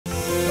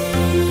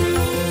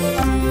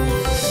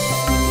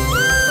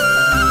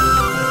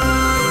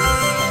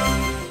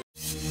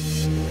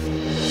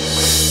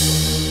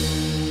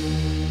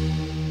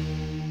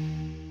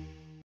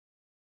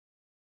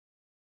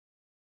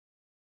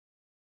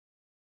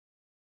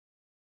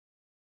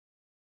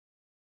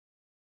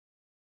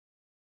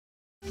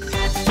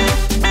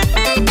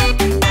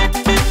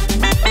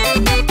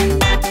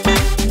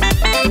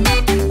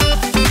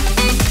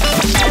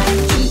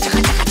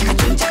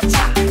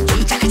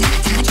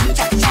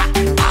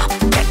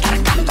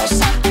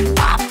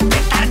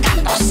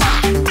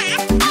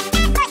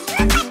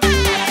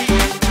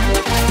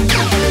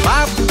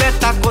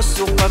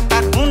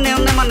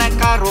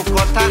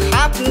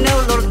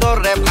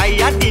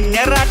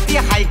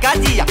নাই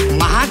কাজিয়া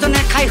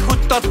মহাজনে খাই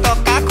 70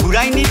 টকা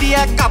ঘুৰাই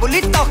নিদিয়া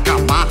কাবুলি টকা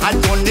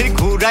মহাজনীৰ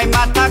ঘুৰাই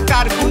মাথা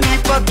কাৰ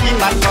শুনিব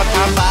কিমান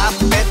কথা বাপ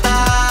বেটা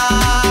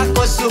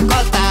কচু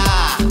কটা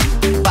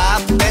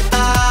বাপ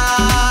বেটা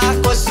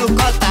কচু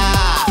কটা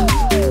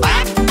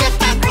বাপ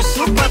বেটা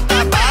কচু কটা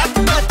বাপ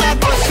বেটা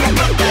কচু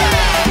কটা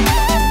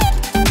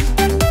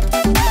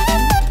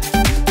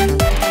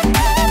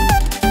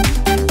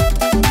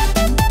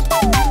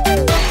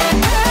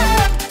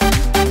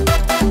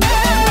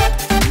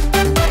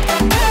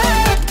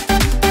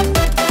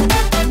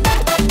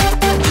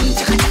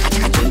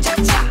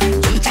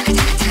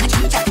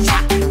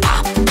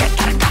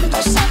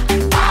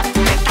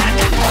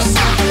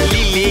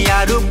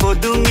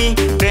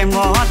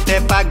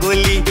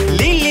পাগলি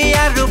লিলি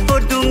আৰু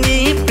পদুমি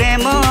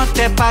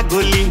প্ৰেমতে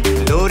পাগলি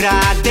লৰা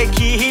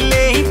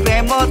দেখিলেই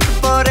প্ৰেমত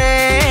পৰে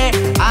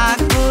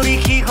আকুৰি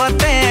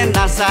সিহঁতে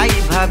নাচাই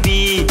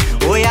ভাবি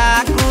ঐ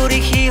আকুৰি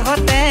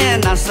সিহঁতে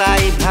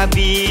নাচাই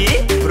ভাবি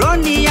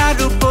ৰণী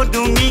আৰু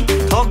পদুমি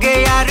থগে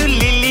আৰু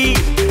লিলি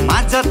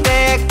মাজতে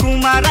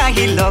কুমাৰ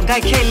আহি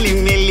লগাই খেলি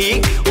মেলি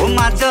ও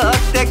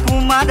মাজতে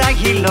কুমাৰ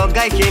আহি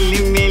লগাই খেলি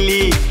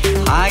মেলি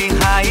হাই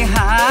হাই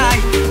হাই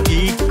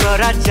কি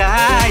কৰা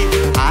যায়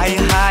হাই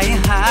হাই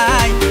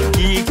হাই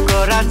কি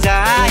কৰা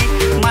যায়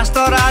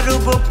মাষ্টৰ আৰু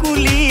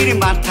বকুলিৰ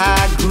মাথা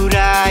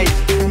ঘূৰাই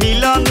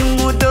মিলন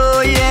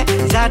মুদয়ে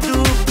যাদু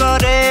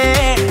কৰে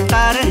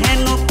তাৰ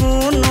হেনো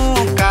কোনো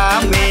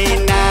কামেই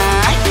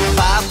নাই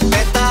বাপ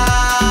বেটা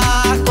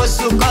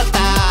কচু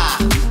কটা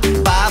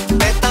বাপ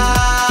বেটা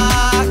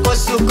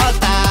কচু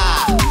কটা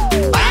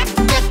বাপ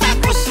বেটা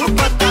কচু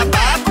কটা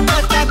বাপ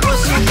বেটা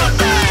কচু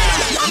কটা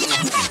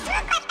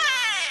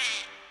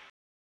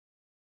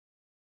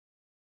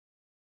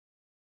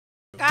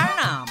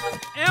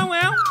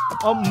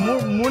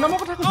মোৰ নামৰ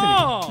কথা কৈছে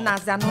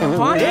নাজানো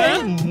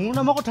মোৰ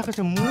নামৰ কথা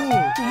কৈছে মোৰ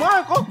তোমাৰ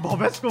আকৌ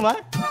ভৱেশ কুমাৰ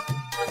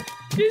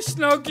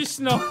কৃষ্ণ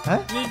কৃষ্ণ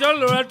নিজৰ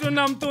ল'ৰাটোৰ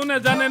নামটো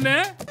নাজানে নে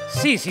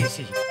চি চি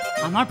চি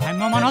আমাৰ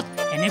ভাম্য মানত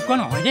এনেকুৱা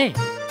নহয় দেই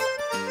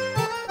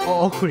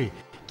খুৰী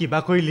কিবা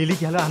কৰি লিলি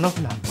কিহালে আনক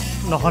নাম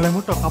নহ'লে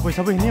মোৰ টকা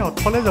পইচাবোৰ এনেই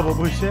অথলে যাব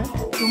বুজিছে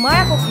তোমাৰ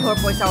আকৌ কিহৰ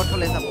পইচা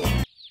অথলে যাব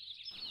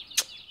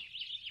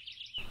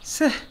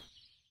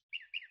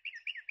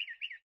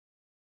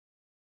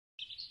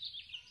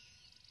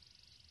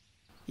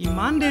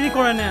ইমান দেৰি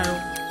কৰে নে আৰু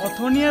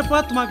অথনিয়াৰ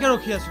পৰা তোমাকে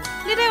ৰখি আছো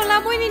দেউতাই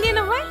ওলাবই নিদিয়ে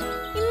নহয়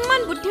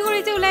ইমান বুদ্ধি কৰি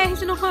যে ওলাই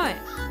আহিছো নহয়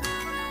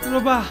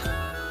ৰবা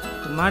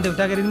তোমাৰ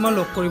দেউতাক এদিন মই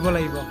লগ কৰিব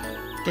লাগিব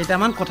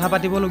কেইটামান কথা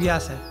পাতিবলগীয়া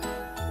আছে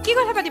কি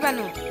কথা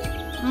পাতিবানো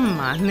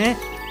মানে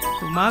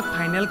তোমাক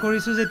ফাইনেল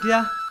কৰিছো যেতিয়া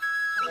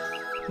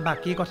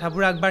বাকী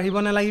কথাবোৰ আগবাঢ়িব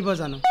নালাগিব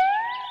জানো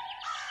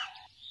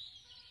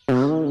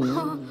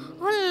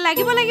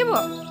লাগিব লাগিব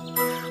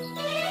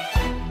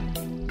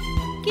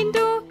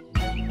কিন্তু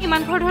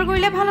ইমান খৰধৰ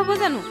কৰিলে ভাল হ'ব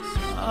জানো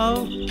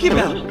কি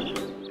বেয়া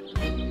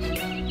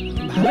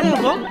ভালে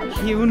হ'ব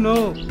সিও ন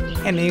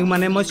এনেও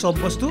মানে মই চব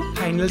বস্তু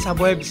ফাইনেল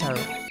চাবই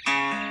বিচাৰোঁ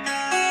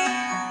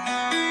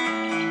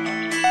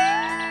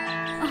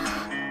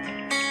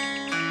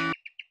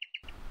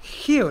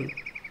কি হ'ল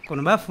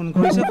কোনোবা ফোন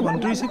কৰিছে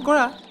ফোনটো ৰিচিভ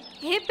কৰা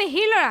হে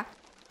পেহীৰ ল'ৰা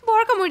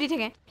বৰ কামুৰি দি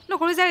থাকে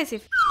নকৰো যা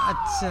ৰিচিভ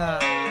আচ্ছা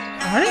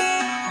আৰে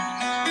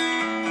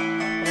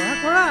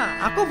কৰা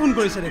আকৌ ফোন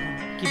কৰিছে দেখোন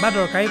কিবা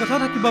দৰকাৰী কথাও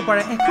থাকিব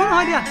পাৰে একো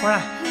নহয় দিয়া কৰা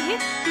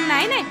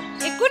নাই নাই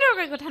একো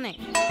দৰকাৰী কথা নাই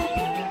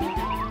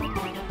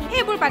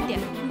সেইবোৰ বাদ দিয়া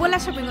ব'লা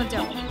শ্বপিঙত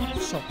যাওঁ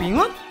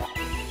শ্বপিঙত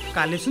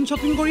কালিচোন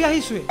শ্বপিং কৰি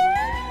আহিছোৱে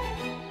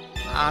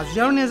আজি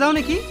আৰু নেযাওঁ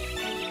নেকি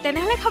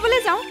তেনেহ'লে খাবলৈ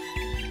যাওঁ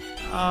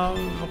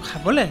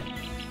খাবলৈ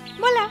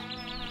ব'লা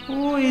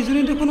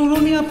এইজনী দেখোন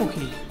উৰণীয়া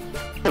পক্ষী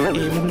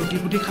এই মোক লুটি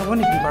পুটি খাব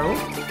নেকি বাৰু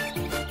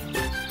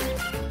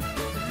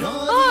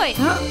ঐ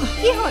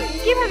কি হ'ল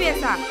কি ভাবি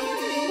আছা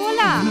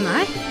ব'লা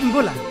নাই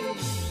ব'লা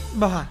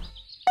বহা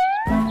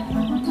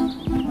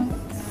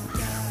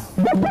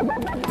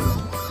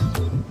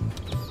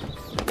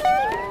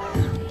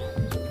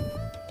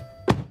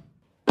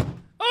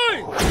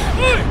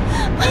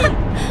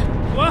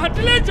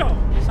গুৱাহাটীলৈ যাওঁ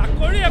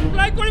চাকৰি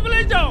এপ্লাই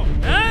কৰিবলৈ যাওঁ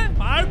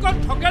পাৰ্কত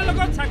ঠগেৰ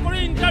লগত চাকৰি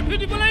ইণ্টাৰভিউ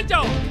দিবলৈ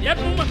যাওঁ ইয়াত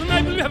মোৰ মানুহ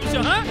নাই বুলি ভাবিছ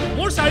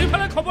মোৰ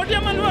চাৰিওফালে খবৰ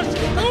দিয়া মানুহ আছে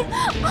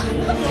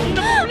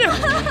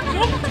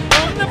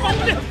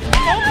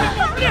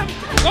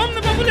গম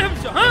নাপাম বুলি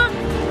ভাবিছ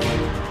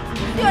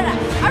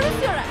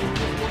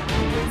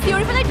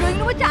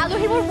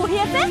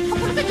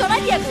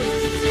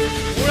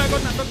মোৰ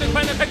আগত নাটক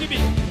দেখুৱাই নাথাকিবি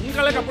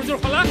সোনকালে কাপোৰযোৰ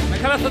সলা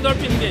মেখেলা চাদৰ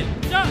পিন্ধি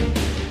যা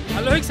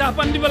আলহীক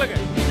চাহপান দিব লাগে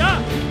যা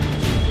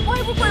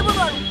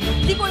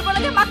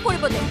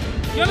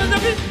কিয়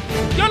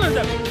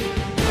নাযাবি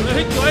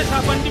আলহীক তই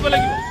চাহপান দিব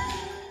লাগিব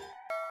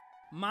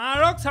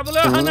মাৰক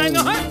চাবলৈ অহা নাই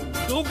নহয়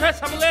তোকহে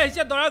চাবলৈ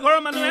আহিছে দৰা ঘৰৰ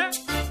মানুহে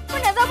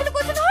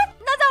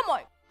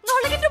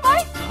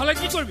নহ'লে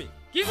কি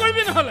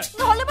কৰিবি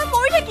নহ'লে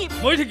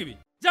মৰি থাকিবি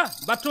যা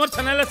বাথৰুমত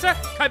ফেনাইল আছে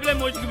খাই পেলাই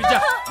মৰি থাকিবি যা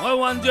মই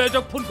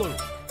 108ক ফোন কৰোঁ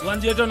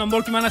 108ৰ নম্বৰ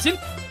কিমান আছিল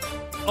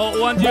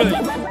 108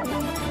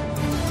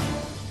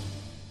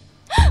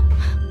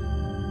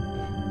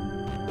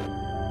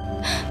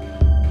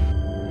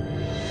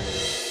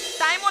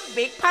 টাইমত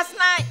ব্ৰেকফাষ্ট ব্ৰেকফাষ্ট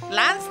নাই,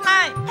 লাঞ্চ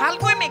নাই,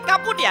 ভালকৈ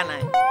মেকআপো দিয়া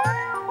নাই।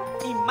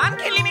 ইমান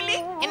খেলি মেলি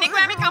এনেকৈ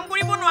আমি কাম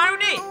কৰিব নোৱাৰো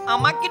দেই।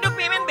 আমাক কিন্তু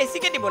পেমেণ্ট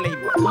বেছিকে দিব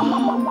লাগিব।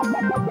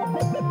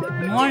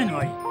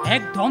 নোৱাৰি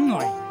একদম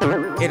নোৱাৰি।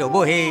 এই ৰ'ব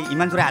সেই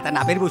ইমান জোৰে হাতা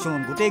নাপেৰিবচোন,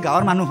 গোটেই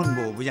গাঁৱৰ মানুহ শুনব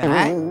বুজা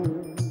নাই।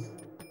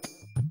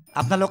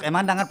 আপোনালোক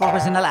ইমান ডাঙৰ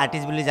প্ৰফেচনেল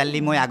আৰ্টিষ্ট বুলি জানিলি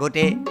মই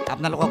আগতে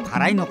আপোনালোকক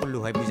ভাড়াই নকৰিলোঁ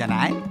হয় বুজা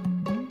নাই।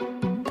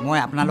 মই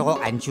আপোনালোকক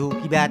আনিছোঁ,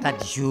 কিবা এটা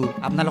দিছোঁ,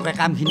 আপোনালোকে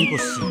কামখিনি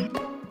কৰিছে,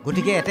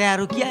 গতিকে এতে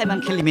আৰু কিয় ইমান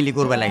খেলি মেলি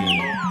কৰিব লাগে?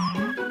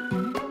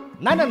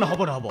 নাই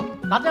নহ'ব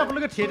তাতে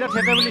আপোনালোকে থিয়েটাৰ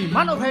বুলি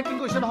ইমান অভাৰ এক্টিং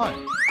কৰিছে নহয়।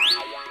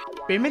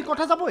 পেমেণ্ট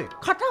কথা যাবই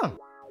খাটাং।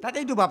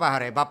 তাতেইতো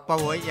বাপাহাৰে বাপ্পা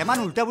হৈ ইমান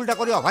উল্টা পুল্টা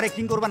কৰি অভাৰ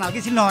এক্টিং কৰিব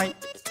নালাগিছিল নহয়।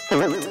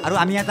 আৰু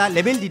আমি এটা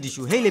লেভেল দি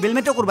দিছোঁ, সেই লেভেল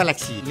মেটো কৰিব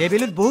লাগিছিল।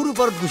 লেভেলত বহুত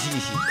ওপৰত গুচি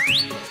গৈছে,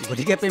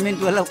 গতিকে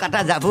পেমেণ্টটো অলপ কাটা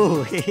যাব।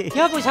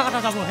 কিয় পইচা কাটা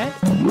যাব হে?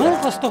 ইমান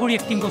কষ্ট কৰি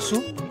এক্টিং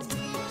কৰিছোঁ।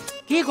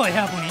 কি কয় হে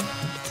আপুনি?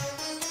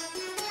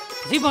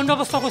 যি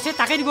বন্দবস্ত কৈছে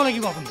তাকে দিব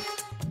লাগিব আপুনি।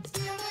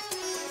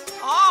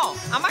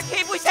 আমাক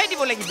সেই পইচাই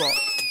দিব লাগিব।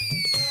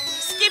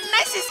 স্কিপ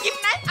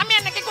নাই আমি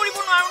এনেকৈ কৰিব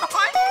নোৱাৰো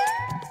নহয়।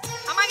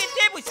 আমাক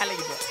এতিয়াই পইচা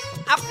লাগিব।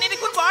 আপুনি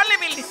দেখোন বৰ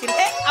লেভেল দিছিল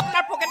হে,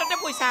 আপোনাৰ পকেটতে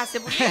পইচা আছে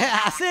বুলি।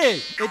 আছে,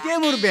 এতিয়াই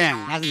মোৰ বেংক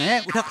নাজানে।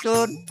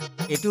 উঠকচোন,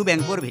 এইটো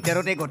বেংকৰ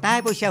ভিতৰতে গোটাই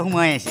পইচা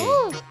সোমাই আছে।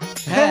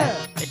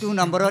 এইটো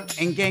নম্বৰত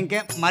এংকে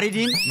মাৰি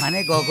দিম, মানে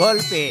গুগল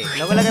পে,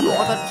 লগে লগে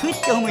পকেটত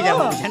চুইটকে সোমাই যাব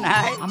বুজা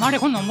নাই। আমাৰ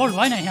দেখোন নম্বৰ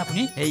লোৱাই নাই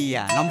আপুনি।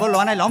 এইয়া নম্বৰ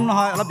লোৱা নাই, ল'ম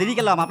নহয়, অলপ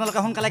দেৰিকে ল'ম। আপোনালোকে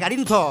সোনকালে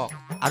গাড়ীত উঠক।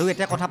 আৰু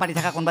এতিয়া কথা পাতি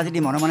থকা কোনোবা যদি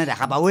মনে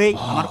দেখা পাৱেই,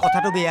 আমাৰ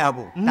কথাটো বেয়া হ'ব।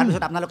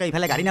 তাৰপিছত আপোনালোকে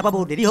ইফালে গাড়ী নাপাব,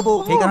 দেৰি হ'ব।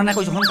 সেইকাৰণে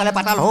কৈছোঁ সোনকালে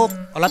পাতাল হওক।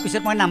 অলপ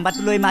পিছত মই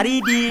নাম্বাৰটো লৈ মাৰি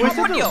দিম।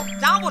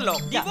 যাওঁ বলক,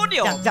 দিব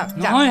দিয়ক।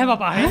 নহয় হে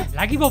বাপা হে,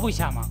 লাগিব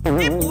পইচা আমাক।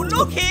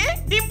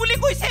 দিম বুলি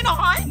কৈছে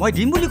নহয়। মই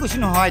দিম বুলি কৈছোঁ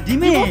নহয়,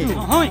 দিমেই।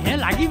 নহয় হে,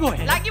 লাগিব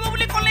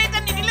বুলি ক'লে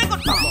এতিয়া নিদিলে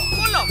ক'ত পাব?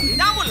 বলক,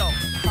 যাওঁ বলক।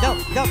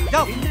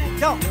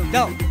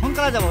 যাওঁ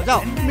সোনকালে যাব,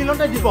 যাওঁ।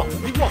 মিলনতে দিব।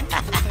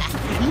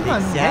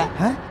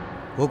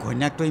 অ'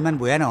 ঘৈণীয়েকটো ইমান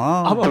বেয়া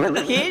নহয়।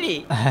 হেৰি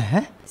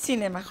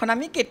চিনেমাখন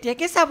আমি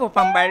কেতিয়াকে চাব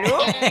পাম বাৰু?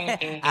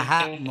 আহা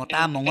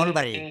মতা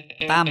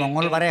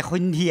মঙলবাৰে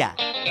সন্ধিয়া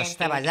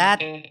 10টা বজাত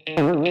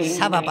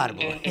চাব পাৰিব।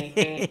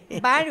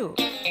 বাৰু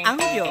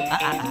আহোঁ দিয়ক।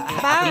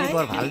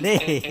 বৰ ভাল দেই।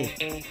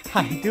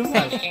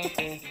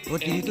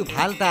 তিৰিটো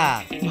ভাল,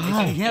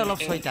 তাৰহে অলপ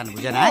ছয়তান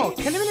বুজা নাই।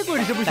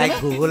 তাইক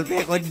গুগল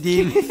পে' কৰি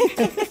দিম।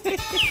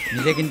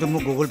 নিজে কিন্তু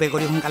মোক গুগল পে'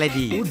 কৰি সোনকালে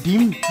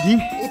দিম।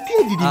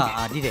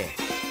 দি দে।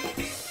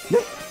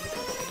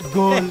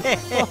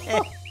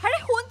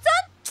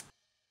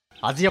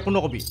 আজি একো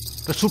নকবি,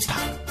 তই চুপ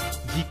থাক।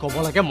 যি ক'ব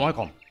লাগে মই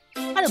ক'ম।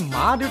 আৰে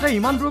মা দেউতাই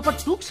ইমান দূৰৰ পৰা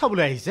তোক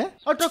চাবলৈ আহিছে,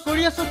 আৰু তই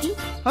কৰি আছ কি?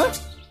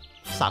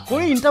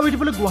 চাকৰি ইণ্টাৰভিউ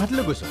দিবলৈ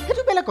গুৱাহাটীলৈ গৈছ,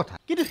 সেইটো বেলেগ কথা।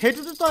 কিন্তু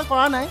সেইটোতো তই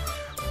কৰা নাই।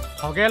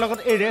 ঠগেৰ লগত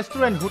এই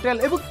ৰেষ্টুৰেণ্ট হোটেল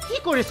এইবোৰ কি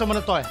কৰিছ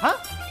মানে তই?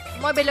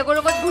 মই বেলেগৰ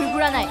লগত ঘূৰি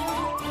ফুৰা নাই।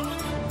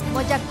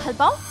 মই যাক ভাল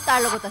পাওঁ তাৰ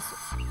লগত আছো।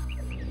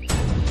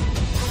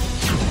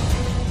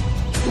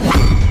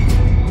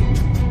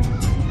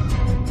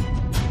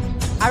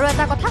 আৰু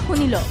এটা কথা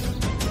শুনি ল,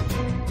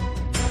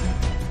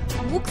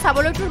 মোক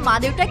চাবলৈ তোৰ মা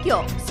দেউতা কিয়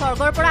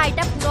স্বৰ্গৰ পৰা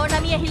আইতা পুনৰ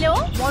নামি আহিলেও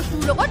মই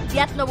তোৰ লগত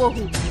বিয়াত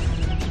নবহো।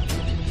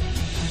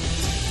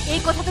 এই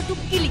কথাটো তোক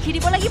কি লিখি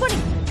দিব লাগিব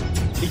নেকি?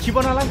 লিখিব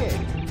নালাগে,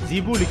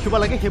 যিবোৰ লিখিব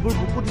লাগে সেইবোৰ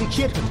বুকুত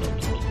লিখিয়ে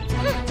থৈছো।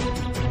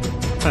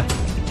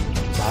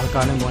 তাৰ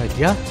কাৰণে মই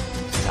এতিয়া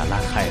জ্বালা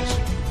খাই আছো।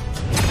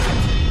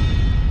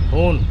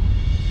 শুন,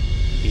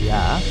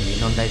 বিয়া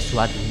মিলন দাই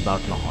চোৱা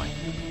দিনবাৰত নহয়,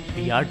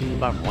 বিয়াৰ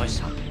দিনবাৰ মই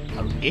চাম,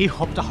 আৰু এই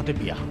সপ্তাহতে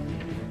বিয়া।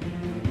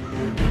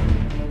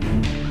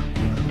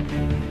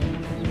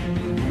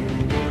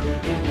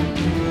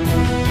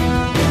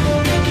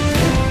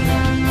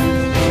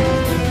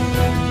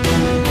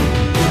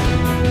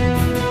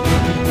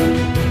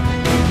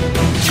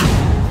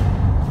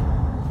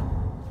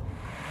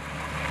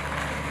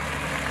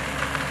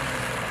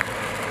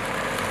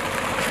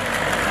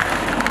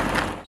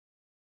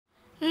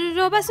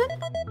 ৰ'বাচোন,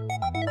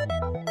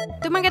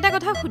 তোমাক এটা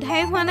কথা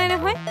সোধাই হোৱা নাই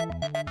নহয়।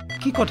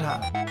 কি কথা?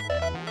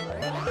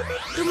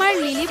 তোমাৰ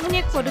লিলি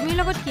ভনীয়েক পদুমীৰ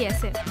লগত কি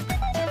আছে?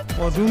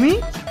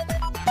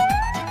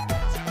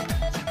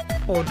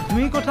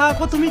 পদুমীৰ কথা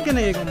আকৌ তুমি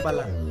কেনেকৈ গম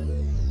পালা?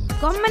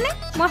 গম মানে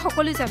মই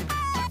সকলো জানো।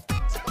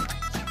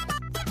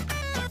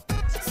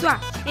 চোৱা,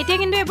 এতিয়া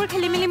কিন্তু এইবোৰ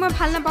খেলি মেলি মই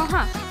ভাল নাপাওঁ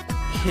হা।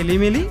 খেলি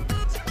মেলি?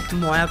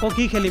 মই আকৌ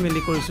কি খেলি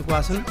মেলি কৰিছোঁ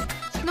কোৱাচোন?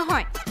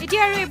 নহয়,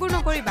 এতিয়া আৰু এইবোৰ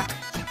নকৰিবা।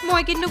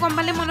 মই কিন্তু গম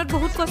পালে মনত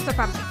বহুত কষ্ট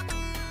পাম।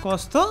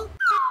 কষ্ট?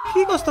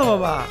 কি কষ্ট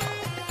পাবা?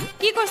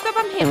 কি কষ্ট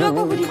পাম সেইটো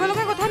আকৌ সুধিব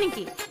লগা কথা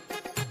নেকি?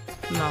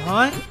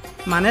 নহয়,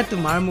 মানে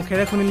তোমাৰ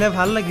মুখেৰে শুনিলে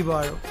ভাল লাগিব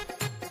আৰু।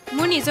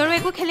 মোৰ নিজৰো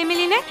একো খেলি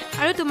মেলি নাই,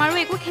 আৰু তোমাৰো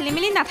একো খেলি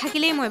মেলি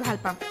নাথাকিলেই মই ভাল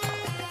পাম।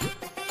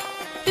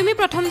 তুমি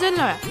প্ৰথমজন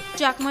ল'ৰা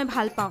যাক মই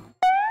ভাল পাওঁ,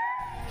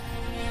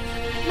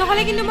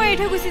 নহ'লে কিন্তু মই এৰি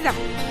থৈ গুচি যাম।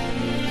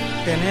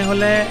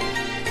 তেনেহ'লে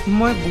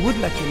মই বহুত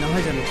লাকি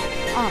নহয় জানো?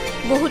 অঁ,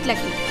 বহুত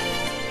লাকি।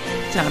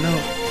 জানো,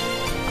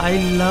 I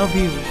love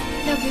you.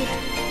 Love you.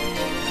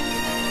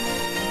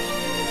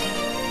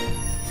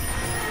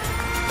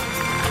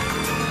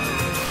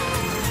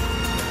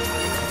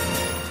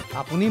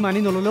 আপুনি মানি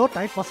নললেও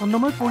তাইক পচন্দ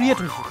মই কৰিয়ে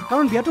থৈছোঁ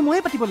কাৰণ বিয়াটো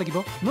ময়ে পাতিব লাগিব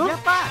ন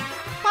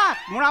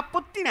মোৰ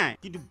আপত্তি নাই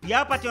কিন্তু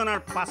বিয়া পাতি অনাৰ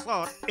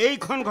পাছত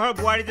এইখন ঘৰ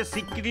বোৱাৰী যে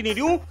স্বীকৃতি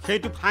নিদিওঁ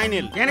সেইটো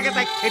ফাইনেল কেনেকে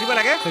তাইক খেদিব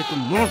লাগে সেইটো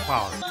মোৰ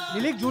পাৱাৰ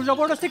লিলিক জোৰ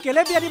জবৰদস্তি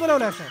কেলে বিয়া দিবলৈ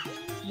ওলাইছে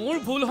মোৰ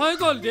ভুল হৈ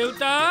গ'ল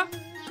দেউতা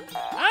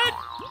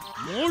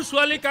মোৰ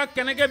ছোৱালী কাক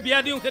কেনেকে বিয়া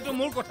দিওঁ সেইটো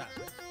মোৰ কথা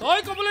তই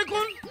ক'বলৈ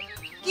কোন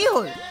কি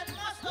হ'ল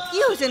কি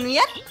হৈছে নো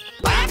ইয়াত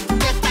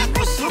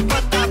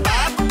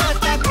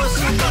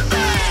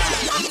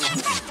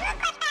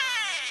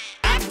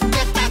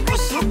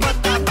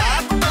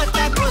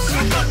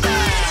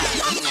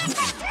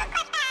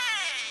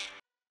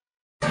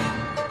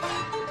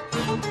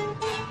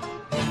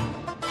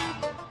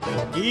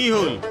কি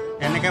হ'ল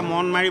এনেকে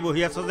মন মাৰি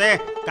বহি আছ যে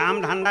কাম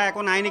ধান্দা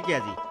একো নাই নেকি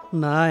আজি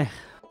নাই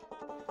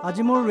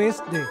আজি মোৰ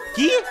ৰেষ্ট ডে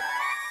কি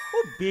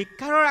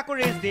বেকাৰৰ আকৌ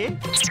ৰেষ্ট ডে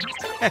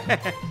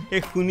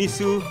এই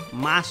শুনিছো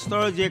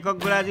মাষ্টৰ জীয়েকক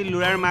বোলে আজি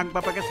ল'ৰাৰ মাক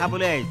বাপেকে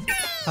চাবলৈ আহিছে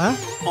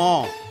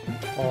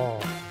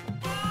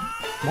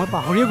মই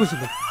পাহৰিয়ে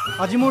গৈছিলো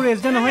আজি মোৰ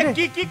ৰেষ্ট ডে নহয়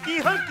কি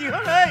হ'ল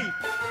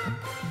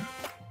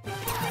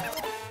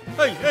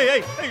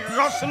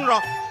ৰচোন ৰ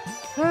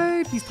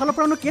পিছফালৰ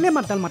পৰানো কেলে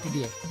মাতডাল মাতি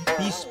দিয়ে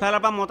পিছফালৰ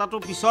পৰা মতাটো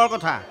পিছৰ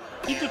কথা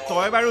কিন্তু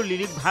তই বাৰু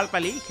লিলিক ভাল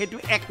পালি সেইটো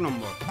 1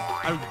 নম্বৰ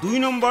আৰু 2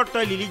 নম্বৰ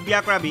তই লিলিক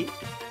বিয়া কৰাবি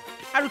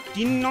আৰু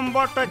 3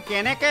 নম্বৰ তই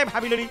কেনেকে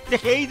ভাবি ললি যে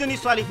সেইজনী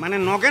ছোৱালী মানে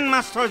নগেন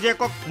মাষ্টৰ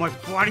জীয়েকক মই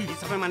বোৱাৰী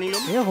হিচাপে মানি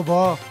ল'ম হ'ব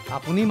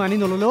আপুনি মানি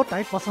নললেও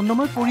তাইক পচন্দ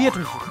মই কৰিয়ে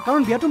থৈছোঁ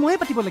কাৰণ বিয়াটো ময়ে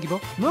পাতিব লাগিব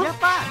ন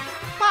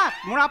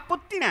মোৰ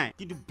আপত্তি নাই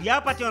কিন্তু বিয়া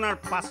পাতি অনাৰ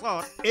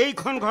পাছত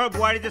এইখন ঘৰ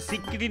বোৱাৰী যে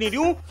স্বীকৃতি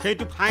নিদিওঁ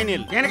সেইটো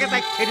ফাইনেল কেনেকে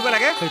তাইক খেদিব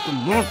লাগে সেইটো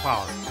মোৰ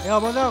পাৱাৰ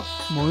হ'ব যাওক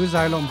ময়ো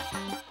যাই ল'ম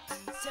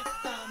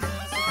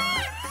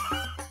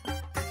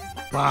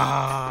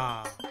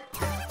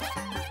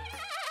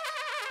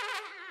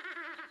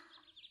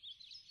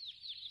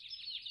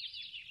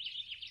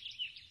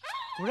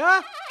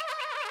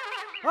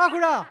খুড়া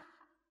খুড়া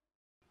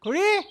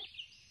খুড়ী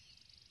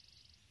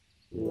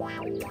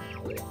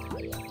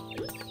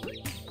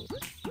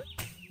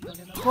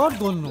ক'ত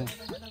গ'লনো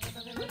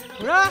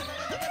খুড়া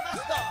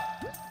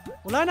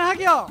ওলাই নাহা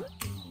কিয়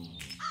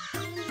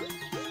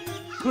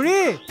খুড়ী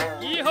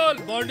কি হ'ল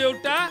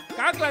বৰদেউতা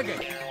কাক লাগে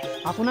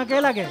আপোনাকে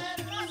লাগে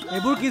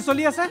এইবোৰ কি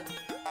চলি আছে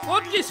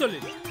ক'ত কি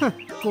চলিল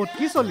ক'ত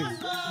কি চলিল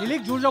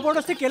লিলিক জোৰ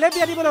জবৰদস্তি কেলে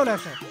বিয়া দিবলৈ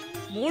ওলাইছে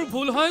মোৰ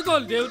ভুল হৈ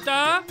গ'ল দেউতা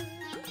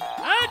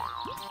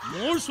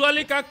মোৰ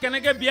ছোৱালী কাক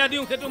কেনেকে বিয়া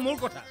দিওঁ সেইটো মোৰ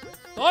কথা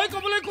তই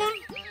ক'বলৈ কোন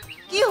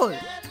কি হ'ল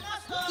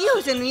কি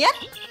হৈছে নো ইয়াত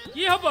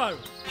কি হ'ব আৰু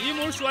ই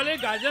মোৰ ছোৱালীৰ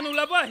গাৰ্জেন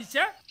ওলাব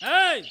আহিছে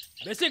এই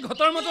বেছি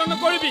ঘটৰ মটৰ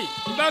নকৰিবি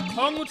কিবা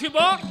খং উঠিব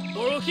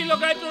বৰশী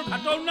লগাই তোৰ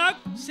ভাতৰ নাক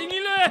ছিঙি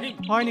লৈ আহিম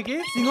হয় নেকি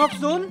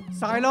ছিঙকচোন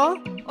চাই লওঁ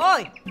ঐ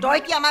তই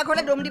কি আমাৰ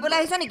ঘৰলৈ দম দিবলৈ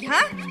আহিছ নেকি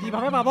হা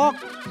কিভাৱে ভাবক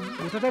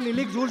মুঠতে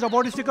লিলিক জোৰ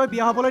জবৰদস্তিকৈ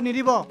বিয়া হ'বলৈ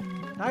নিদিব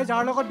তাই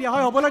যাৰ লগত বিয়া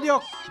হয় হ'বলৈ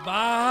দিয়ক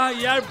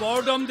ইয়াৰ বৰ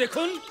দম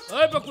দেখোন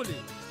ঐ বকুলি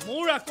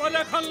মোৰ আকল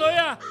এখন লৈ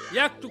আহ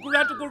ইয়াক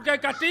টুকুৰা টুকুৰকে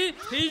কাটি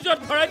ফ্ৰিজত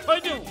ভৰাই থৈ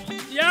দিওঁ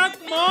ইয়াক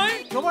মই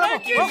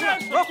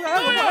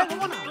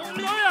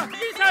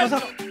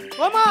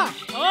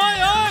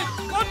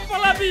ক'ত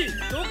পলাবি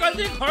তোক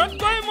আজি ঘৰত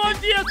গৈ মই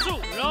দি আছো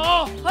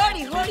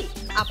হৰি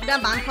আপোনাৰ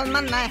মান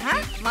সন্মান নাই হা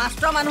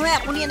মাষ্টৰ মানুহে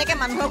আপুনি এনেকে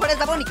মানুহৰ ঘৰলৈ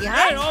যাব নেকি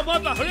হা মই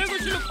পাহৰিয়ে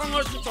গৈছিলো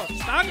খঙৰ চোতত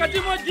তাক আজি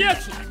মই দি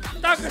আছো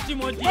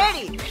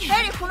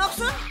হেৰি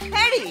শুনকচোন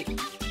হেৰি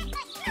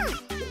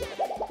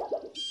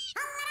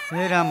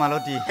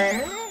মালতী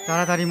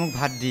তাড়াতাড়ি মোক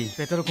ভাত দি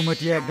পেটৰ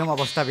কুমটিয়ে একদম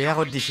অৱস্থা বেয়া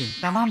কৰি দিছে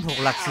তামাম ভোক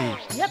লাগছি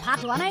ভাত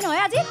হোৱা নাই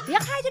নহয় আজি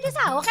খাই যদি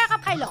চাহকে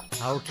একাপ খাই ল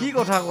আৰু কি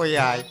কথা কৈ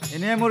আই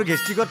এনে মোৰ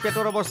গেষ্ট্ৰিকত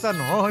পেটৰ অৱস্থা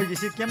নোহোৱা হৈ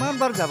গৈছে কিমান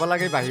বাৰ যাব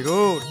লাগে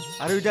বাহিৰত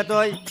আৰু এতিয়া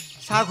তই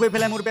চাহ খুৱাই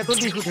পেলাই মোৰ পেটৰ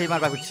বিষ উঠাই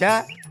মাৰবা খুজিছা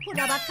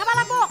সুদা ভাত খাব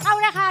লাগিব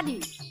কাউৰে খা দি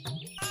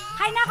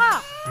খাই না ক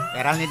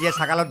এৰাল নিদিয়া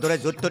ছাগালৰ দৰে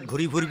য'ত ত'ত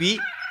ঘূৰি ফুৰিবি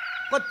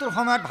ক'ত তোৰ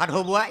সময়ত ভাত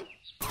হবুৱাই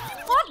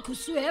ক'ত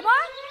ঘুচু হে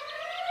মই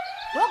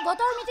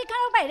গতৰ মিটিং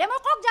খানৰ বাহিৰে মই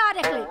কক যাৱা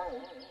দেখলি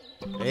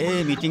এই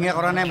মিটিঙে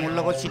কৰা নাই মোৰ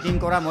লগত চিটিং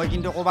কৰা মই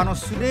কিন্তু ক'বা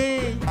নৰছো দেই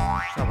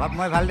স্বভাৱ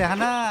মই ভাল দেখা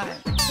নাই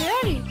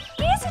হেৰি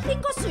কি চিটিং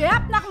কৰছো হে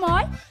আপোনাক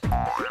মই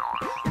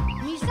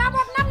মিছা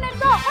বদনাম নেদ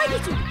কৈ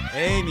দিছো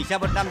এই মিছা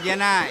বদনাম দিয়া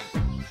নাই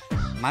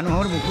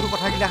মানুহৰ মুখৰ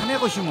কথাগিলাখনে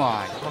কৈছো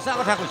মই সঁচা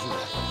কথা কৈছো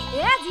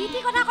যি টি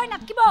কথা কৈ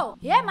নাথকিব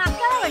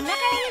মাষ্টৰৰ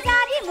অন্যকে এৰি যা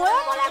দি ময়ো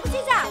বলে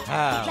গুচি যাওঁ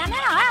জানে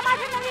নহয় আমাৰ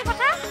ফেমিলিৰ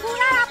কথা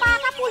পুৰাৰ আপা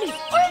এটা পুলিচ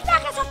উল্টা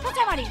কেছত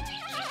ফচে মাৰি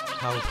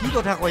কি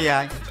কথা কৈ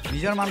আই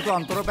নিজৰ মানুহটো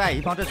অন্তৰৰ পৰা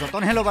আহি পাওঁতে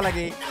যতনহে ল'ব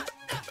লাগে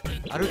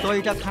আৰু তই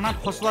এতিয়া থানাত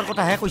ফচোৱাৰ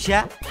কথাহে কৈছা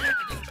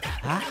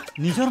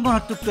নিজৰ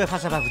মনত তোক তই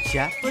ফাঁচাবা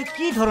খুজিছা তই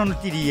কি ধৰণৰ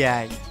তিৰি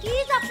আই কি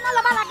যত্ন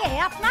ল'ব লাগে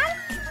আপোনাৰ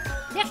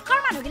দেশৰ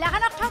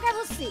মানুহগিলাখনক ঠগে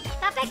বুজছি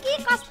তাতে কি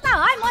কষ্ট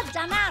হয় মই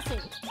জানা আছে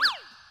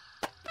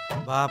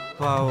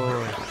বাপ্পা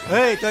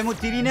এই তই মোৰ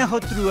তিৰি নে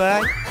শত্ৰু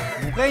আই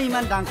মোকে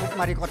ইমান ডাংকুক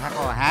মাৰি কথা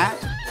কওঁ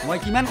মই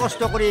কিমান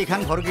কষ্ট কৰি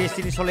এইখন ঘৰ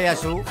গৃহস্থিতি চলাই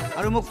আছো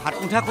আৰু মোক ভাত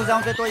মুঠা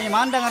খোজাওঁতে তই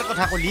ইমান ডাঙৰ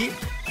কথা ক'লি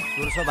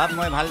তোৰ স্বভাৱ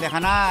মই ভাল দেখা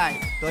নাই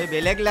তই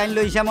বেলেগ লাইন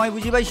লৈছা মই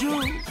বুজি পাইছো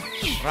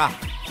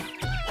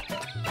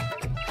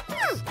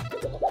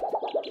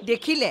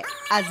দেখিলে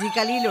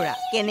আজিকালি ল'ৰা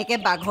কেনেকে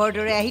বাঘৰ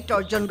দৰে আহি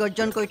তৰ্জন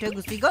গৰ্জন কৰি থৈ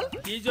গুচি গ'ল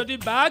কি যদি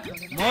বাঘ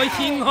মই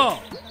সিংহ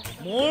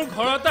মোৰ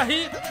ঘৰত আহি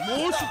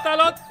মোৰ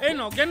চোতালত এই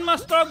নগেন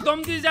মাষ্টৰক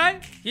দম দি যায়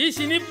সি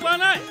চিনি পোৱা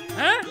নাই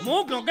হে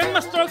মোক নগেন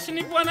মাষ্টৰক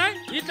চিনি পোৱা নাই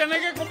সি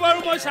তেনেকে ক'ব আৰু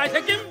মই চাই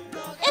থাকিম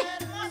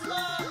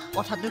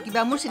কথাটো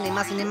কিবা মোৰ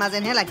চিনেমা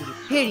যেনহে লাগিল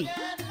হেৰি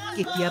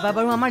কেতিয়াবা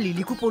বাৰু আমাৰ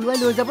লিলিকো পলুৱাই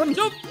লৈ যাব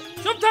নেকি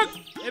চুপ থাক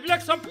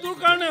এইবিলাক চব তোৰ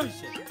কাৰণে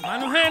হৈছে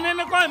মানুহে এনে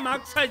নকয়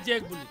মাক চাই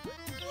জীয়েক বুলি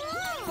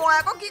মই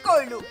আকৌ কি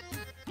কৰিলো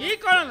কি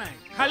কৰা নাই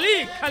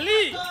খালি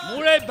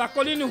মোৰ এই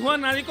বাকলি নোহোৱা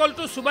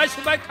নাৰিকলটো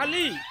চুবাই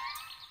খালি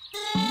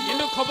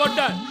কিন্তু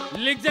খবৰদাৰ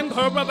লিলিক যেন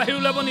ঘৰৰ পৰা বাহিৰ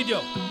ওলাব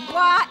নিদিয়ক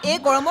এই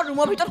গৰমত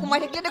ৰুমৰ ভিতৰত সোমাই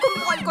থাকিলে দেখোন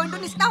বইল কণীটো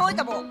নিচিনা হৈ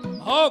যাব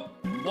হওক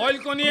বইল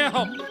কণীয়ে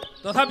হওক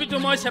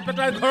তথাপিতো মই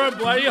চেপেটাৰ ঘৰৰ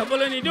বোৱাৰী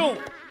হ'বলৈ নিদিওঁ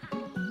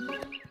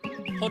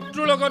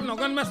শত্ৰুৰ লগত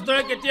নগেন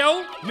মাষ্টৰে কেতিয়াও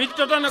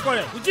মিত্ৰতা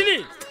নকৰে বুজিলি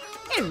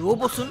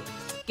ৰ'বচোন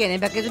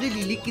কেনেবাকে যদি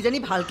লিলিক কিজানি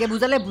ভালকে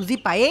বুজালে বুজি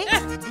পায়ে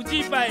বুজি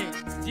পায়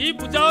যি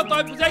বুজাও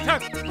তই বুজাই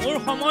থাক মোৰ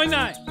সময়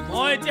নাই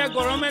মই এতিয়া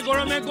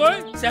গৰমে গৈ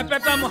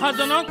চেপেটা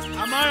মহাজনক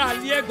আমাৰ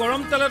আলিয়ে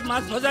গৰম তেলত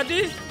মাছ ভজা দি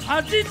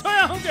ভাজি থৈ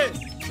আহোগে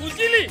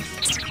বুজিলি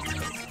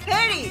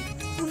হেৰি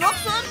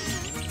শুনকচোন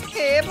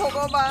হে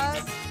ভগৱান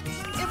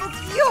এইবোৰ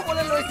কি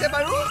হ'বলৈ লৈছে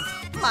বাৰু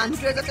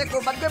মানুহটোৱে যাতে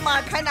ক'ৰবাত গৈ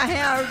মাৰ খাই নাহে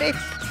আৰু দেই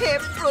হে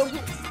প্ৰভু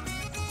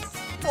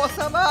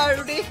বচাবা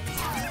আৰু দেই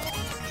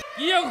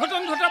কি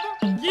অঘটন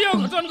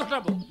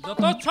ঘটাব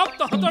যত চব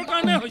তহঁতৰ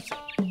কাৰণে হৈছে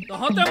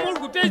তহঁতে মোৰ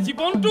গোটেই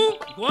জীৱনটো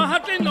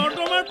গুৱাহাটী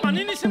নৰ্দমাৰ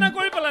পানী নিচিনা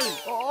কৰি পেলালি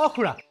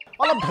খুৰা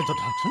অলপ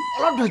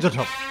ধৈৰ্য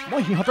ধৰক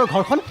মই সিহঁতৰ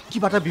ঘৰখন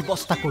কিবা এটা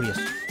ব্যৱস্থা কৰি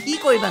আছো কি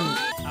কৰিবানো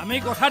আমি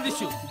কথা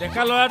দিছো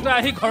ডেকা ল'ৰাটা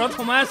আহি ঘৰত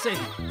সোমাই আছে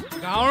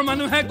গাঁৱৰ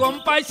মানুহে গম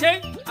পাইছে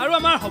আৰু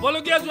আমাৰ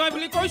হ'বলগীয়া জোৱাই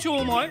বুলি কৈছো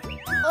মই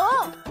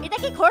এটা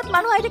কি ঘৰত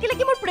মানুহ আহি থাকিলে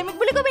কি মোৰ প্ৰেমিক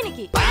বুলি কবি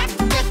নেকি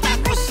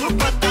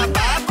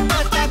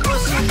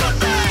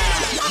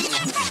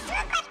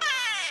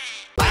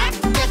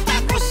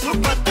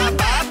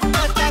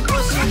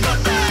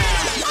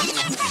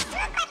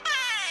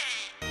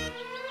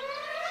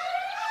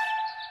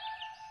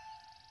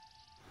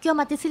কিয়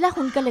মাতিছিলা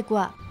সোনকালে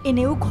কোৱা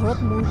এনেও ঘৰত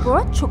মোৰ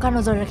ওপৰত চোকা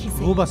নজৰ ৰাখিছে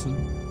ৰ'বাচোন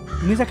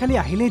তুমি যে খালি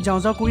আহিলেই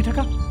যাওঁ কৰি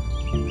থাকা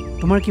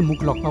তোমাৰ কি মোক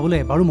লগ পাবলৈ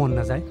এবাৰো মন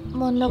নাযায়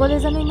মন নগ'লে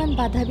জানো ইমান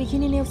বাধা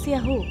বিঘিনি নেওচি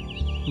আহোঁ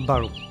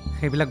বাৰু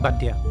সেইবিলাক বাদ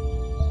দিয়া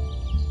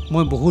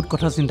মই বহুত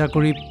কথা চিন্তা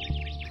কৰি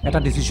এটা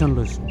ডিচিশ্যন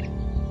লৈছোঁ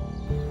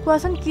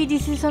কোৱাচোন কি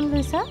ডিচিশ্যন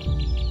লৈছা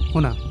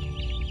শুনা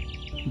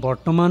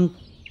বৰ্তমান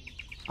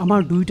আমাৰ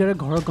দুয়োটাৰে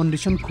ঘৰৰ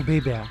কণ্ডিশ্যন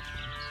খুবেই বেয়া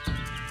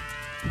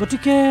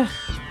গতিকে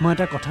মই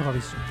এটা কথা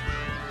ভাবিছোঁ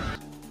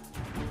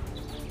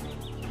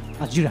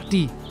আজি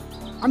ৰাতি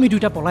আমি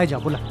দুইটা পলাই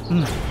যাওঁ বোলা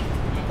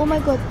অ' মাই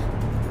গড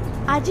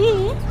আজি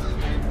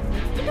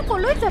কিন্তু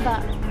কলৈ যাবা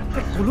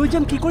কলৈ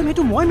যাম কি কৰিম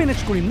সেইটো মই মেনেজ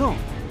কৰিম ন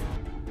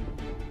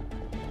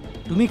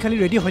তুমি খালি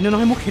ৰেডি হয়নে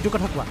নহয় মোক সেইটো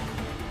কথা কোৱা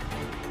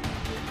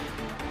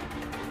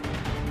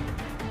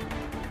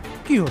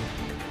কি হ'ল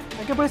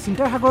একেবাৰে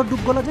চিন্তাৰ সাগৰত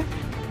ডুব গ'লা যে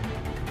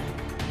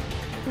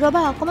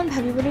ৰবা অকণমান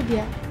ভাবিবলৈ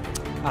দিয়া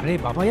আৰে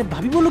বাবা ইয়াত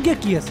ভাবিবলগীয়া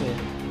কি আছে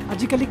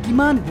আজিকালি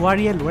কিমান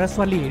বোৱাৰীয়ে ল'ৰা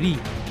ছোৱালী এৰি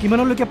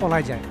কিমানলৈকে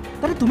পলাই যায়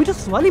তাতে তুমিতো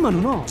ছোৱালী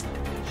মানুহ ন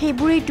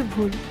সেইবোৰেইতো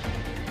ভুল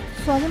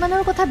ছোৱালী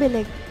মানুহৰ কথা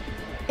বেলেগ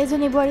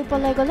এজনী বোৱাৰী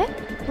পলাই গ'লে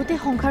গোটেই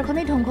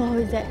সংসাৰখনেই ধ্বংস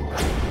হৈ যায়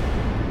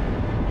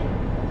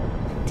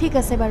ঠিক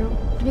আছে বাৰু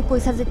তুমি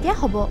কৈছা যেতিয়া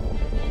হ'ব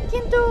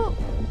কিন্তু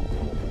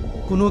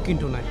কোনো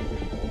কিন্তু নাই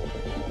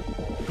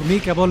তুমি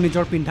কেৱল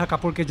নিজৰ পিন্ধা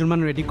কাপোৰ কেইযোৰমান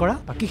ৰেডি কৰা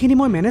বাকীখিনি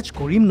মই মেনেজ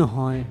কৰিম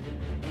নহয়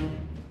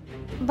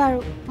বাৰু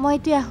মই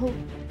এতিয়া আহোঁ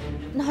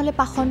নহ'লে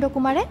পাখণ্ড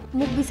কুমাৰে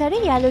মোক বিচাৰি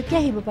ইয়ালৈকে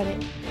আহিব পাৰে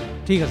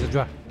ঠিক আছে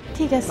যোৱা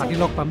ঠিক আছে ৰাতি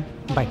লগ পাম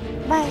বাই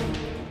বাই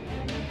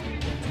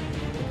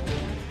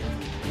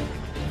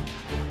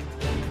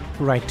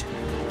ৰাইট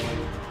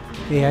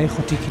এয়াই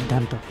সঠিক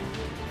সিদ্ধান্ত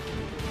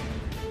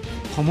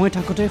সময়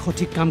থাকোঁতে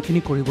সঠিক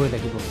কামখিনি কৰিবই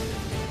লাগিব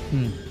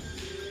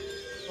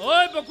ঐ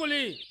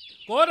বকুলি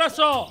ক'ত আছ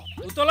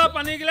উতলা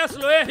পানী গিলাচ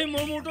লৈ আহি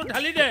মোৰ মূৰটো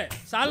ঢালি দে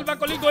ছাল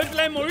বাকলি গৈ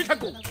পেলাই মৰি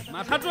থাকো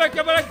মাথাটো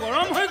একেবাৰে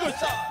গৰম হৈ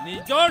গৈছে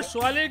নিজৰ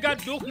ছোৱালীৰ গাত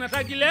দুখ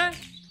নাথাকিলে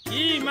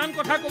ই ইমান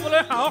কথা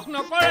ক'বলৈ সাহস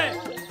নকৰে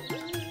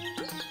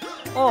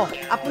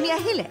আপুনি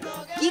আহিলে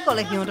কি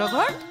ক'লে সিহঁতৰ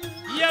ঘৰ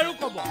ই আৰু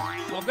ক'ব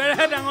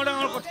লগেৰেহে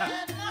ডাঙৰ কথা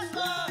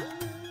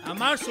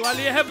আমাৰ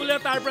ছোৱালীয়েহে বোলে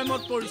তাৰ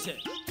প্ৰেমত পৰিছে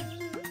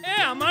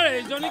আমাৰ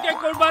এইজনীকে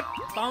ক'ৰবাত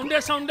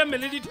পাউণ্ডে চাউণ্ডে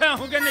মেলি দি থৈ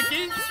আহোগে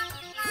নেকি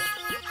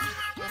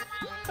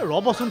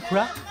ৰ'বচোন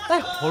খুৰা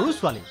তাই সৰু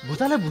ছোৱালী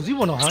বুজালে বুজিব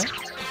নহয়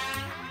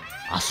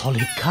আচল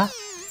শিক্ষা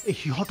এই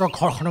সিহঁতৰ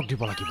ঘৰখনক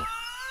দিব লাগিব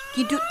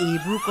কিন্তু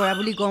এইবোৰ কৰা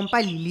বুলি গম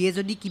পাই লিলিয়ে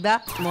যদি কিবা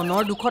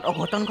মনৰ দুখত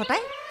অঘটন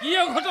ঘটায় কি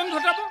অঘটন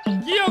ঘটাব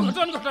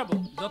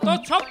যত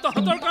চব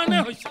তহঁতৰ কাৰণে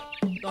হৈছে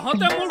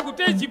তহঁতে মোৰ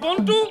গোটেই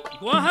জীৱনটো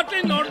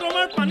গুৱাহাটীৰ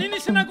নৰ্দমাৰ পানী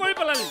নিচিনা কৰি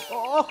পেলালি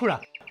খুৰা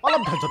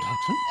অলপ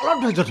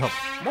ধৈৰ্য ধৰক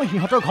মই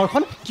সিহঁতৰ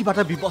ঘৰখন কিবা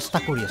এটা ব্যৱস্থা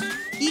কৰি আছো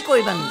কি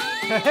কৰিবানো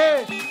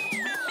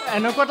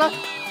এনেকুৱা এটা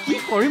কি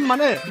কৰিম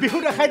মানে বিহু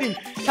দেখাই দিম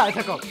চাই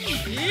থাকক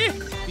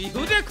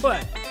বিহু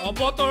দেখুৱাই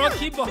অৱতৰত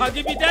সি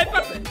বহাগী বিদায়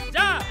পাতে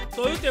যা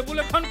তয়ো টেবুল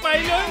এখন পাই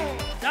লৈ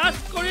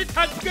জাষ্ট কৰি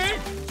থাকগে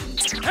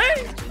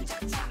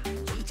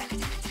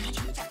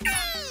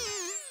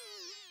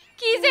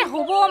যে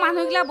হ'ব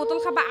মানুহগিলা বটল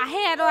খাবা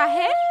আহে আৰু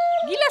আহে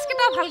গিলাচ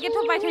কেইটা ভালকে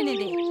থপাই থৈ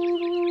নিদে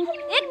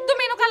একদম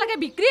এনেকুৱা লাগে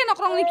বিক্ৰীয়ে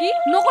নকৰোঁ নেকি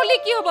নকলি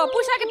কি হ'ব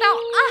পইচা কেইটাও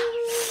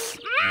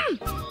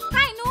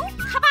খাইনো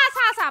খাবা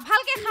আছা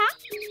ভালকে খা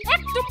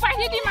একটুক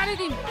পাহি দি মাৰি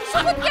দিম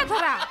চকুতকে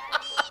ধৰা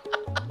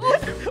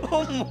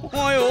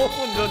মই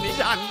সুন্দনী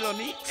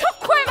জানজনী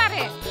চকুৱে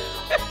মাৰে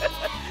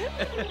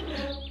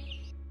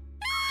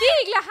কি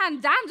ইগলাখান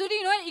জান যদি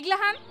নহয়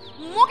ইগলাখান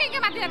মোক একে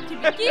মাতি ৰাখিবি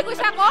কি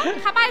কৈছা ক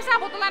খাবা আছা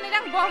বটল আনি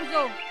ৰাখ বহ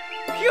যাও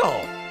কিয়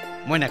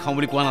মই নাখাওঁ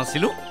বুলি কোৱা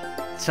নাছিলোঁ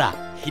চা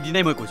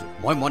সিদিনাই মই কৈছোঁ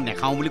মই মদ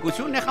নাখাওঁ বুলি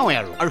কৈছোঁ নাখাওঁৱে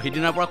আৰু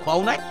সিদিনাৰ পৰা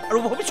খোৱাও নাই আৰু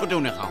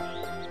ভৱিষ্যতেও নাখাওঁ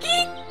কি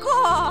ক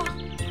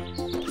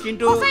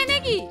কিন্তু সঁচাই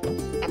নেকি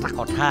এটা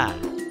কথা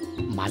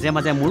মাজে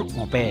মাজে মোৰ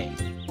কঁপে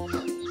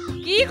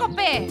কি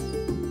কঁপে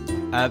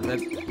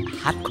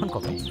হাতখন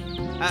কঁপে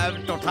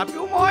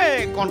তথাপিও মই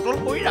কণ্ট্ৰল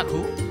কৰি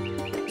ৰাখোঁ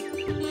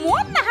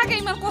মদ নাখাকে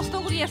ইমান কষ্ট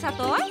কৰি আছা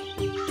তই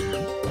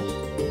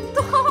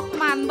তোক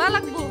মানবা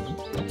লাগব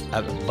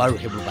বাৰু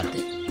সেইবোৰ বাদ দে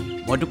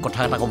মই তোক কথা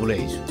এটা ক'বলৈ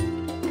আহিছোঁ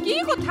কি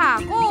কথা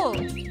ক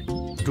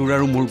তোৰ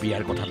আৰু মোৰ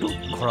বিয়াৰ কথাটো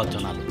ঘৰত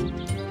জনালোঁ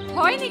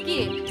হয় নেকি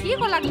কি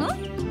ক'লাকনো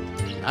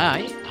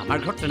নাই আমাৰ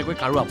ঘৰত তেনেকৈ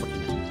কাৰো আপত্তি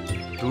নাই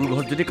তোৰ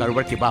ঘৰত যদি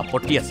কাৰোবাৰ কিবা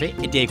আপত্তি আছে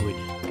এতিয়াই কৈ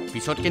দে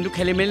পিছত কিন্তু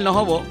খেলি মেলি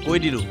নহ'ব কৈ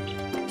দিলোঁ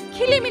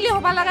খেলি মেলি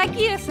হ'ব লগা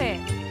কি আছে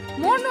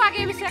মোৰনো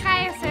আগে পিছে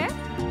কাই আছে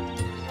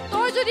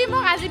তই যদি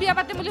মোক আজি বিয়া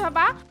পাতে বুলি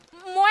ভাবা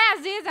মই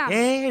আজিয়ে যাম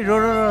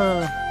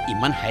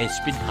ইমান হাই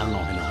স্পীড ভাল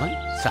নহয় নহয়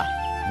চা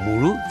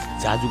মোৰো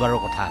যা যোগাৰৰ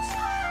কথা আছে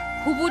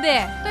হ'ব দে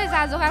তই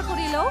যা যোগাৰ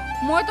কৰি লওঁ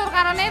মই তোৰ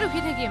কাৰণে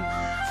ৰখি থাকিম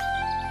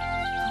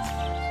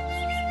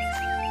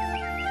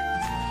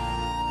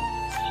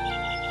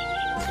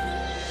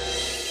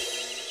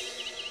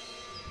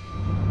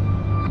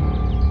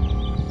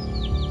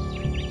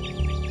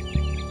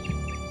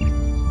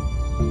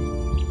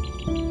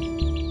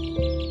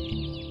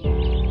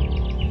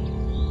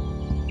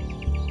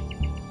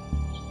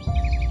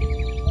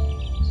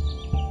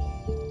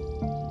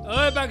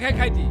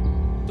খাইটি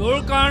তোৰ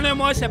কাৰণে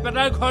মই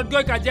চেপেটাৰ ঘৰত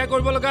গৈ কাজিয়া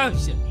কৰিব লগা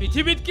হৈছে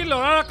পৃথিৱীত কি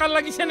ল'ৰাৰ আকাৰ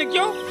লাগিছে নে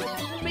কিয়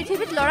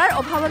পৃথিৱীত ল'ৰাৰ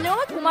অভাৱ হ'লেও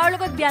তোমাৰ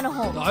লগত বিয়া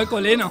নহওঁ তই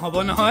ক'লেই নহ'ব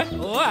নহয়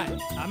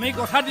আমি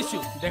কথা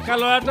দিছোঁ ডেকা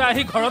ল'ৰাটো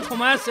আহি ঘৰত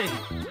সোমাই আছে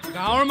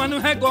গাঁৱৰ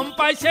মানুহে গম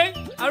পাইছে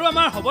আৰু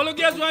আমাৰ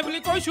হ'বলগীয়া জোৱাই বুলি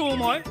কৈছোঁ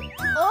মই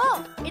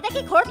এতিয়া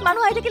কি ঘৰত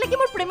মানুহ আহি থাকিলে কি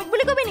মোৰ প্ৰেমিক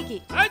বুলি কবি নেকি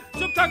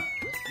চুপ থাক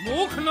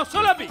মুখ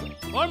নচলাবি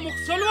বৰ মুখ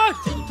চলোৱা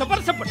চপৰ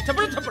চপৰ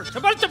চপৰ চপৰ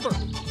চপৰ চপৰ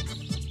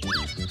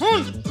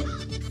শুন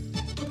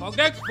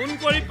ভগেক ফোন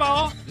কৰি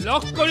পাওঁ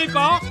লগ কৰি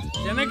পাওঁ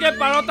যেনেকে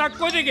পাৰ তাক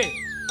কৈ দেগে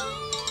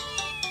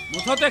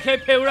মুঠতে সেই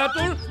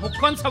ফেউৰাটোৰ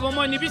মুখখন চাব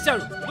মই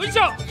নিবিচাৰোঁ বুজিছ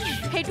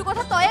সেইটো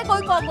কথা তয়ে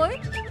গৈ কগৈ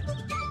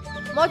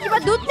মই কিবা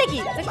দুত নেকি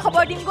যে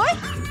খবৰ দিম গৈ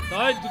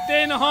তই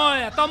দুটেই নহয়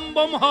এটম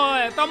বম হয়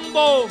এটম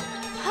বম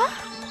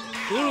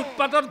তোৰ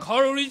উৎপাতত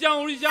ঘৰ উৰি যাওঁ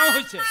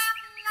হৈছে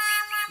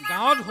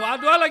গাঁৱত হোৱা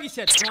দোৱা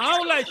লাগিছে ধোঁৱা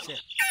ওলাইছে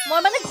মই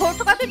মানে ঘৰ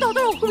থকাটো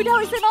তহঁতৰ অসুবিধা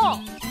হৈছে ন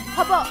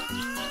হ'ব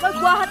মই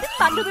গুৱাহাটীত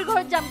বান্ধৱীৰ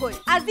ঘৰত যামগৈ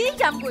আজি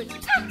যামগৈ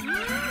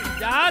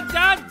যা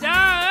যা যা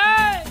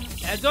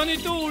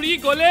এজনীটো উৰি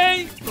গ'লেই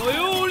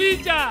তয়ো উৰি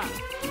যা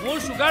মোৰ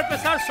চুগাৰ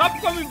প্ৰেছাৰ চব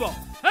কমিব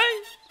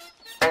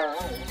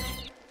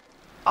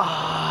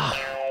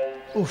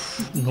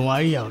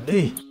নোৱাৰি আৰু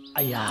দেই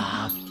আয়া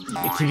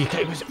পিঠি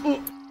খাই গৈছে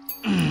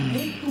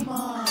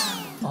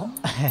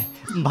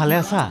ভালে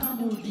আছা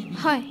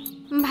হয়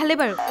ভালে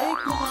বাৰু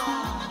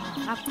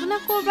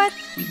আপোনাক ক'ৰবাত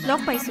লগ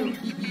পাইছোঁ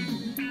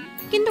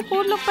কিন্তু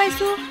ক'ত লগ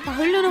পাইছোঁ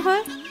পাহৰিলোঁ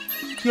নহয়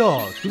কিয়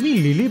তুমি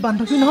লিলি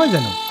বান্ধৱী নহয়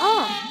জানো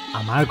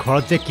আমাৰ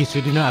ঘৰত যে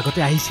কিছুদিনৰ আগতে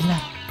আহিছিলা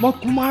মই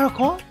কুমাৰ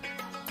আকৌ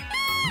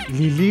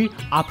লিলিৰ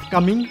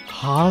আপকামিং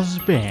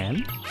হাজবেণ্ড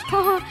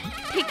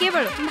ঠিকেই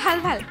বাৰু ভাল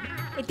ভাল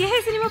এতিয়াহে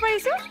চিনিব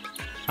পাৰিছোঁ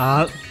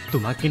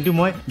তোমাক কিন্তু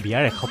মই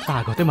বিয়াৰ এসপ্তাহ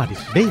আগতে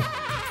মাতিছোঁ দেই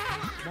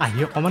আহি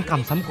অকণমান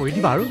কাম চাম কৰি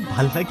দিবা আৰু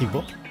ভাল লাগিব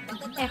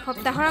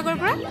এসপ্তাহৰ আগৰ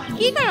পৰা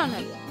কি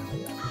কাৰণত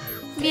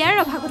বিয়াৰ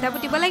ৰভা খুটা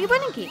পুতিব লাগিব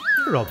নেকি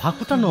ৰভা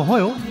খুটা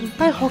নহয়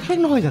তাই সখেক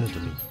নহয় জানো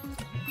তুমি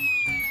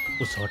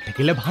ওচৰত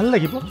থাকিলে ভাল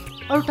লাগিব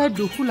আৰু তাইৰ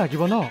দুখো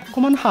লাগিব ন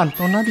অকণমান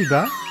সান্তনা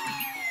দিবা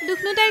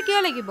দুখনো তাইৰ কিয়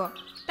লাগিব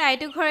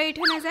তাইতো ঘৰ এৰি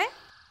থৈ নাযায়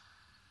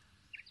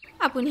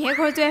আপুনিহে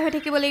ঘৰ যোৱাই হৈ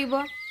থাকিব লাগিব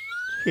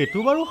সেইটো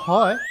বাৰু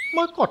হয়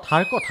মই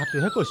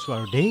কথাটোহে কৈছোঁ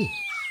আৰু দেই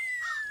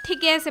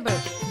ঠিকে আছে বাৰু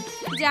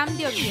যাম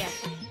দিয়ক বিয়া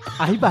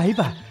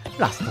আহিবা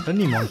ৰাস্তাতে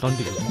নিমন্ত্ৰণ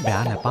দিলোঁ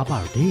বেয়া নাপাবা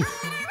আৰু দেই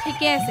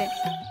ঠিকে আছে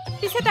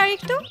পিছে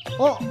তাৰিখটো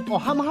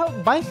অহা মাহৰ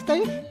 22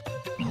 তাৰিখ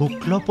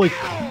শুক্ল পক্ষ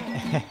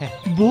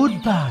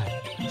বুধবাৰ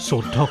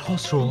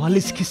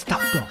 1444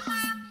 খ্ৰীষ্টাব্দ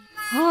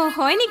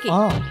হয় নেকি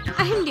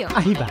আহিম দিয়ক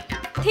আহিবা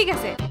ঠিক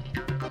আছে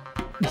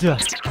যোৱা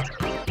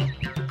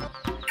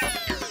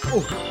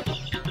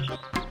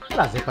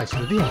লাজে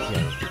পাইছিলোঁ দেই আজি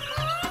আৰু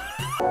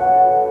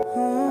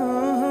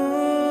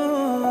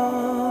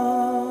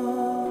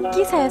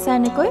কি চাই আছা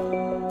এনেকৈ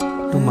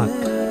তোমাক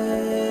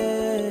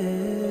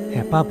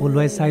হেঁপাহ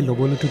পলুৱাই চাই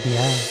ল'বলৈতো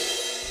দিয়া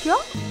কিয়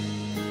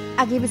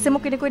আগে পিছে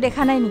মোক এনেকৈ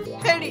দেখা নাই নেকি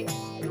হেৰি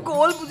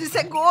গ'ল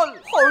বুজিছে গ'ল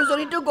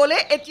সৰুজনীটো গ'লে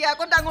এতিয়া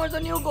আকৌ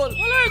ডাঙৰজনীও গ'ল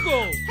কলৈ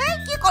গ'ল হে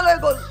কি কলৈ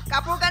গ'ল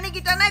কাপোৰ কানি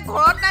কিটা নাই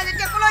ঘৰত নাই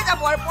যেতিয়া কলৈ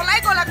যাব আৰু পলাই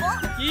গ'ল আকৌ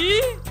কি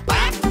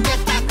বাপ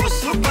বেটা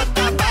কচু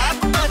কটা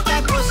বাপ বেটা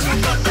কচু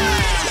কটা